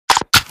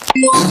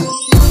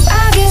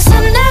I guess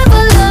I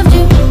never loved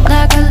you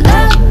like I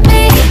love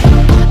me.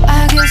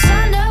 I guess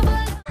I never.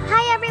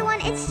 Hi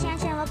everyone, it's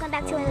Chan and welcome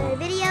back to another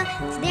video.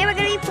 Today we're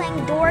going to be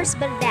playing Doors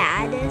But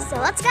Bad. So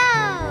let's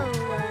go!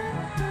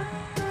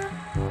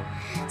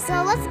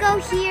 So let's go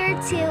here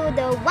to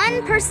the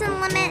 1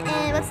 person limit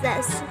and what's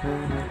this?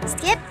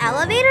 Skip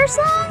elevator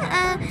song?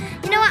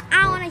 You know what?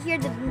 I want to hear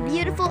the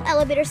beautiful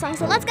elevator song,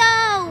 so let's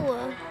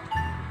go!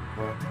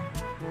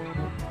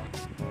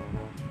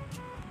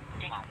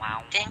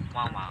 Wow,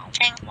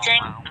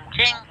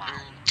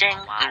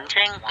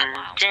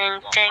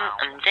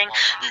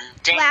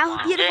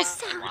 beautiful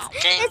sounds.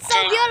 It's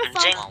so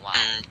beautiful.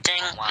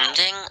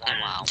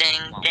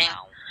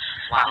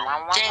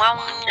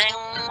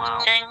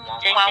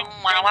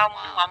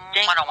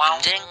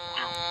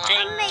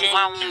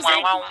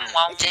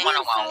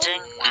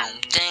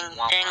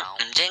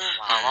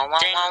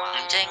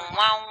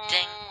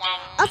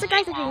 Also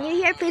guys, if you're new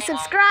here, please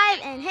subscribe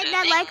and hit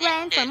that like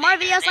button for more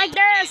videos like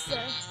this.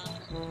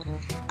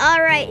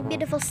 Alright,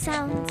 beautiful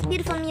sounds,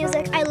 beautiful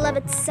music. I love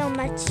it so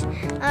much.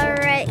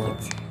 Alright.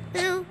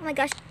 Oh my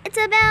gosh, it's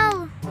a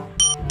bell.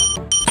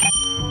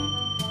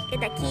 Get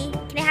that key.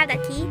 Can I have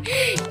that key?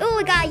 Oh,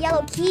 we got a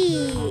yellow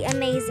key.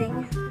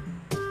 Amazing.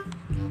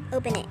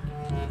 Open it.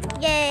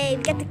 Yay,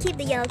 we get to keep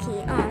the yellow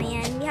key. Oh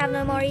man, we have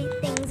no more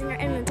things in our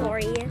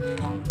inventory.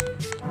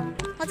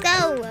 Let's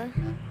go.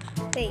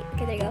 Wait,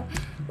 okay, there you go.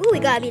 Ooh, we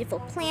got a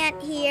beautiful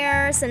plant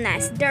here. Some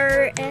nice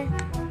dirt.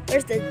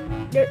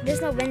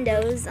 There's no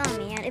windows. Oh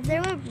man, if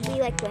there would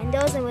be like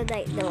windows and with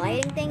like the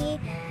lighting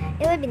thingy,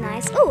 it would be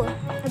nice. Ooh,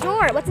 a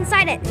door. What's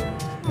inside it?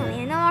 Oh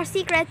man, no more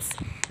secrets.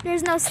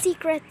 There's no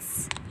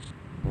secrets.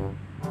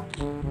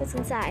 What's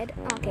inside?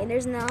 Okay,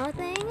 there's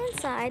nothing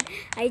inside.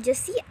 I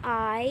just see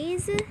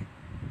eyes.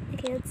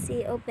 Okay, let's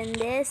see. Open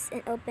this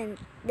and open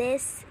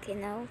this. Okay,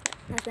 no,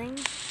 nothing.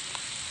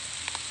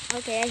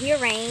 Okay, I hear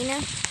rain.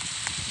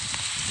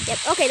 Yep.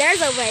 Okay,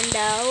 there's a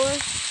window.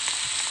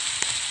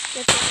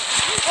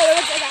 Oh,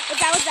 what's that?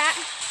 What's that?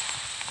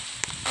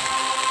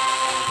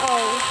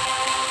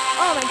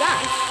 Oh my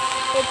gosh!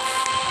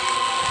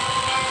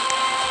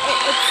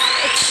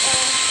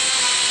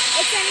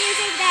 It's a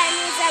music that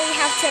means that we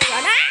have to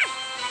run. Ah!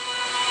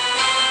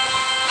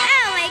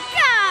 Oh my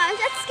gosh,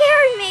 that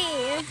scared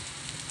me.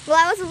 Well,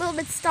 I was a little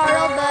bit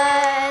startled,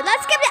 but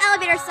let's skip the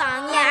elevator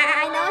song. Yeah,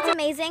 I know it's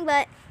amazing,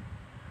 but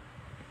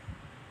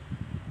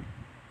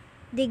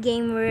the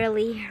game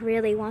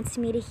really wants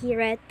me to hear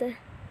it.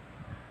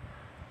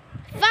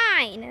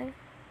 Fine.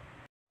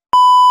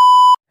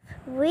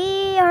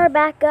 We are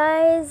back,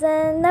 guys,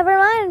 and never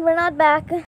mind, we're not back.